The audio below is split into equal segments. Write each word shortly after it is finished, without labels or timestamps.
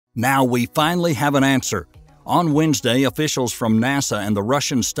Now we finally have an answer. On Wednesday, officials from NASA and the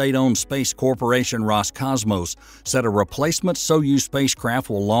Russian state-owned space corporation Roscosmos said a replacement Soyuz spacecraft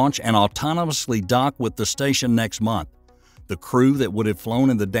will launch and autonomously dock with the station next month. The crew that would have flown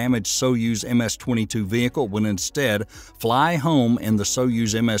in the damaged Soyuz MS-22 vehicle would instead fly home in the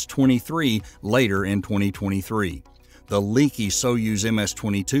Soyuz MS-23 later in 2023. The leaky Soyuz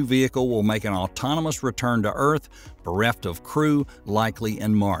MS-22 vehicle will make an autonomous return to Earth, bereft of crew, likely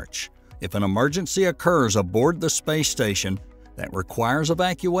in March. If an emergency occurs aboard the space station that requires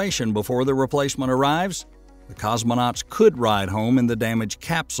evacuation before the replacement arrives, the cosmonauts could ride home in the damaged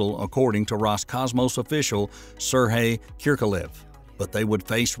capsule, according to Roscosmos official Sergei Krikalev. But they would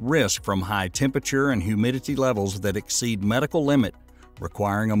face risk from high temperature and humidity levels that exceed medical limit,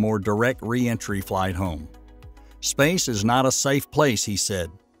 requiring a more direct re-entry flight home. Space is not a safe place, he said.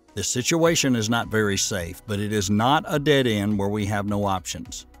 This situation is not very safe, but it is not a dead end where we have no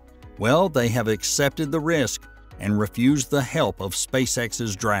options. Well, they have accepted the risk and refused the help of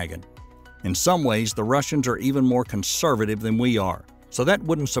SpaceX's Dragon. In some ways, the Russians are even more conservative than we are, so that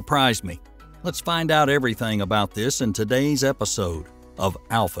wouldn't surprise me. Let's find out everything about this in today's episode of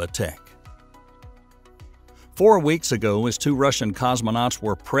Alpha Tech. 4 weeks ago, as two Russian cosmonauts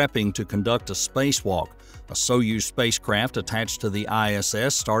were prepping to conduct a spacewalk, a Soyuz spacecraft attached to the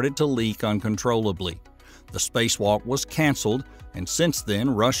ISS started to leak uncontrollably. The spacewalk was canceled, and since then,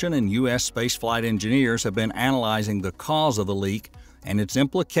 Russian and U.S. spaceflight engineers have been analyzing the cause of the leak and its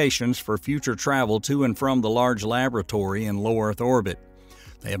implications for future travel to and from the large laboratory in low Earth orbit.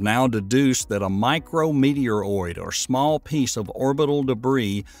 They have now deduced that a micrometeoroid, or small piece of orbital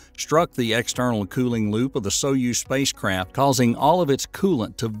debris, struck the external cooling loop of the Soyuz spacecraft, causing all of its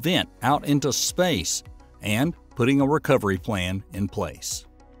coolant to vent out into space and putting a recovery plan in place.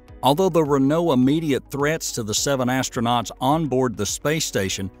 Although there were no immediate threats to the 7 astronauts on board the space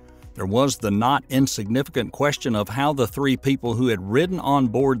station, there was the not insignificant question of how the 3 people who had ridden on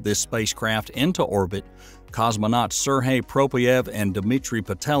board this spacecraft into orbit, cosmonauts Sergei Krikalev and Dmitry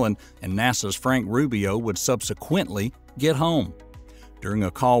Petelin and NASA's Frank Rubio, would subsequently get home. During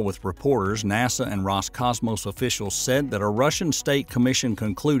a call with reporters, NASA and Roscosmos officials said that a Russian state commission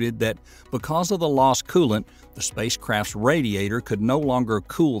concluded that because of the lost coolant, the spacecraft's radiator could no longer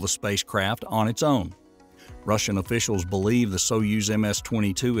cool the spacecraft on its own. Russian officials believe the Soyuz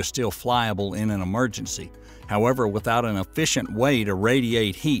MS-22 is still flyable in an emergency. However, without an efficient way to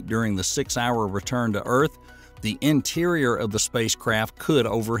radiate heat during the 6-hour return to Earth, the interior of the spacecraft could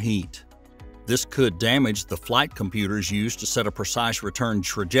overheat. This could damage the flight computers used to set a precise return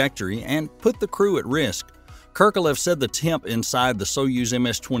trajectory and put the crew at risk. Krikalev said the temp inside the Soyuz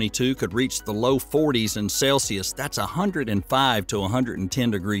MS-22 could reach the low 40s in Celsius, that's 105 to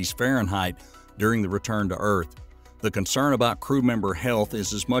 110 degrees Fahrenheit, during the return to Earth. The concern about crew member health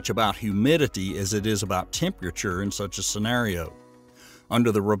is as much about humidity as it is about temperature in such a scenario.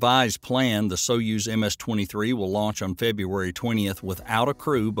 Under the revised plan, the Soyuz MS-23 will launch on February 20th without a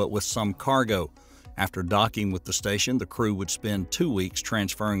crew but with some cargo. After docking with the station, the crew would spend 2 weeks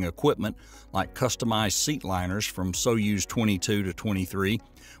transferring equipment like customized seat liners from Soyuz 22 to 23,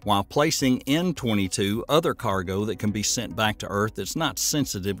 while placing in 22 other cargo that can be sent back to Earth that's not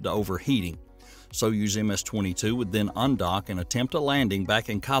sensitive to overheating. Soyuz MS-22 would then undock and attempt a landing back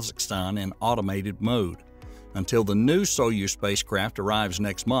in Kazakhstan in automated mode. Until the new Soyuz spacecraft arrives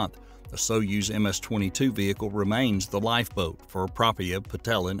next month, the Soyuz MS-22 vehicle remains the lifeboat for Prokopyev,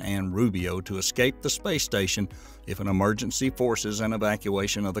 Petelin, and Rubio to escape the space station if an emergency forces an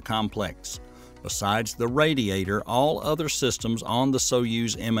evacuation of the complex. Besides the radiator, all other systems on the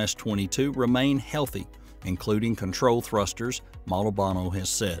Soyuz MS-22 remain healthy, including control thrusters, Montalbano has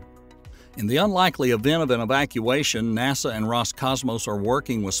said. In the unlikely event of an evacuation, NASA and Roscosmos are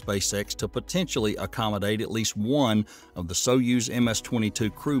working with SpaceX to potentially accommodate at least one of the Soyuz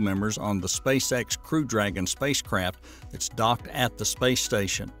MS-22 crew members on the SpaceX Crew Dragon spacecraft that's docked at the space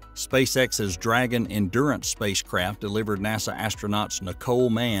station. SpaceX's Dragon Endurance spacecraft delivered NASA astronauts Nicole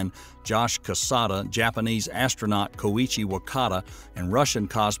Mann, Josh Cassada, Japanese astronaut Koichi Wakata, and Russian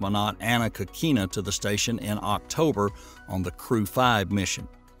cosmonaut Anna Kokina to the station in October on the Crew 5 mission.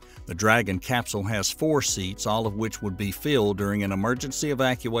 The Dragon capsule has 4 seats, all of which would be filled during an emergency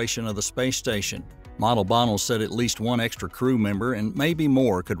evacuation of the space station. Montalbano said at least one extra crew member and maybe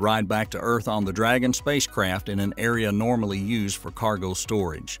more could ride back to Earth on the Dragon spacecraft in an area normally used for cargo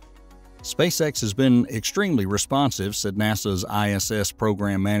storage. SpaceX has been extremely responsive, said NASA's ISS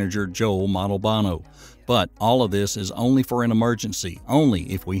program manager Joel Montalbano. But all of this is only for an emergency,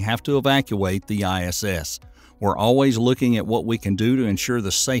 only if we have to evacuate the ISS. We're always looking at what we can do to ensure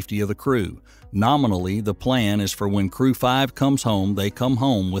the safety of the crew. Nominally, the plan is for when Crew 5 comes home, they come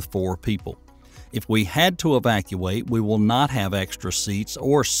home with 4 people. If we had to evacuate, we will not have extra seats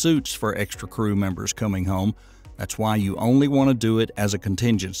or suits for extra crew members coming home. That's why you only want to do it as a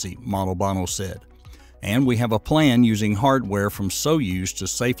contingency, Montalbano said. And we have a plan using hardware from Soyuz to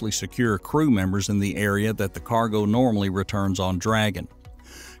safely secure crew members in the area that the cargo normally returns on Dragon.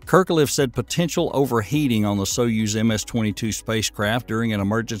 Krikalev said potential overheating on the Soyuz MS-22 spacecraft during an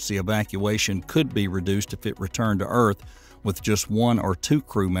emergency evacuation could be reduced if it returned to Earth with just 1 or 2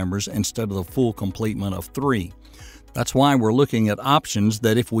 crew members instead of the full complement of 3. That's why we're looking at options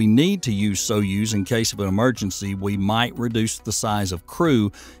that if we need to use Soyuz in case of an emergency, we might reduce the size of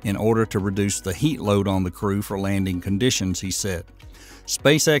crew in order to reduce the heat load on the crew for landing conditions, he said.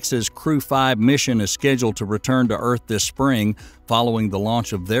 SpaceX's Crew 5 mission is scheduled to return to Earth this spring following the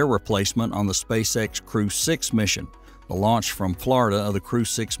launch of their replacement on the SpaceX Crew 6 mission. The launch from Florida of the Crew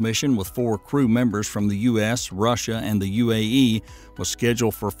 6 mission with 4 crew members from the U.S., Russia, and the UAE was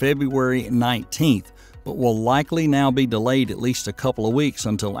scheduled for February 19th, but will likely now be delayed at least a couple of weeks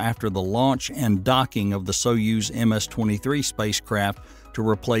until after the launch and docking of the Soyuz MS-23 spacecraft to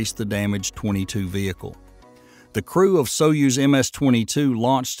replace the damaged 22 vehicle. The crew of Soyuz MS-22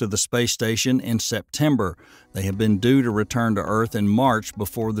 launched to the space station in September. They have been due to return to Earth in March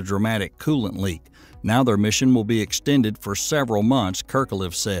before the dramatic coolant leak. Now their mission will be extended for several months,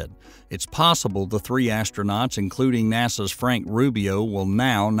 Krikalev said. It's possible the 3 astronauts, including NASA's Frank Rubio, will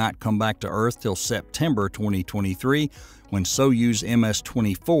now not come back to Earth till September 2023, when Soyuz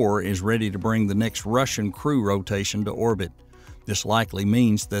MS-24 is ready to bring the next Russian crew rotation to orbit. This likely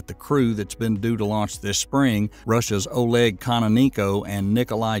means that the crew that's been due to launch this spring, Russia's Oleg Kononenko and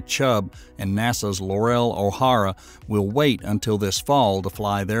Nikolai Chubb and NASA's Laurel O'Hara, will wait until this fall to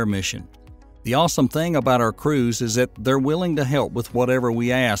fly their mission. The awesome thing about our crews is that they're willing to help with whatever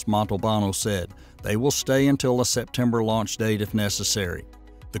we ask, Montalbano said. They will stay until a September launch date if necessary.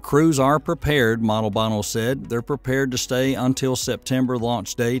 The crews are prepared, Montalbano said. They're prepared to stay until September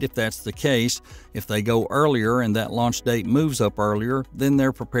launch date if that's the case. If they go earlier and that launch date moves up earlier, then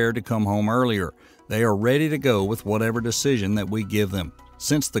they're prepared to come home earlier. They are ready to go with whatever decision that we give them.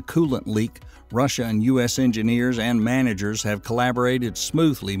 Since the coolant leak, Russia and U.S. engineers and managers have collaborated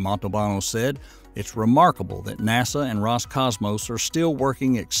smoothly, Montalbano said. It's remarkable that NASA and Roscosmos are still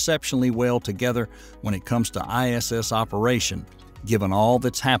working exceptionally well together when it comes to ISS operation, given all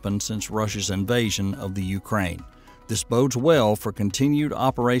that's happened since Russia's invasion of the Ukraine. This bodes well for continued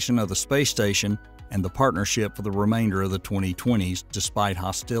operation of the space station and the partnership for the remainder of the 2020s despite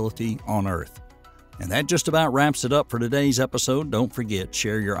hostility on Earth. And that just about wraps it up for today's episode. Don't forget,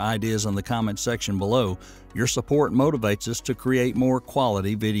 share your ideas in the comment section below. Your support motivates us to create more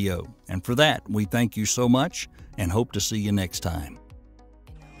quality video. And for that, we thank you so much and hope to see you next time.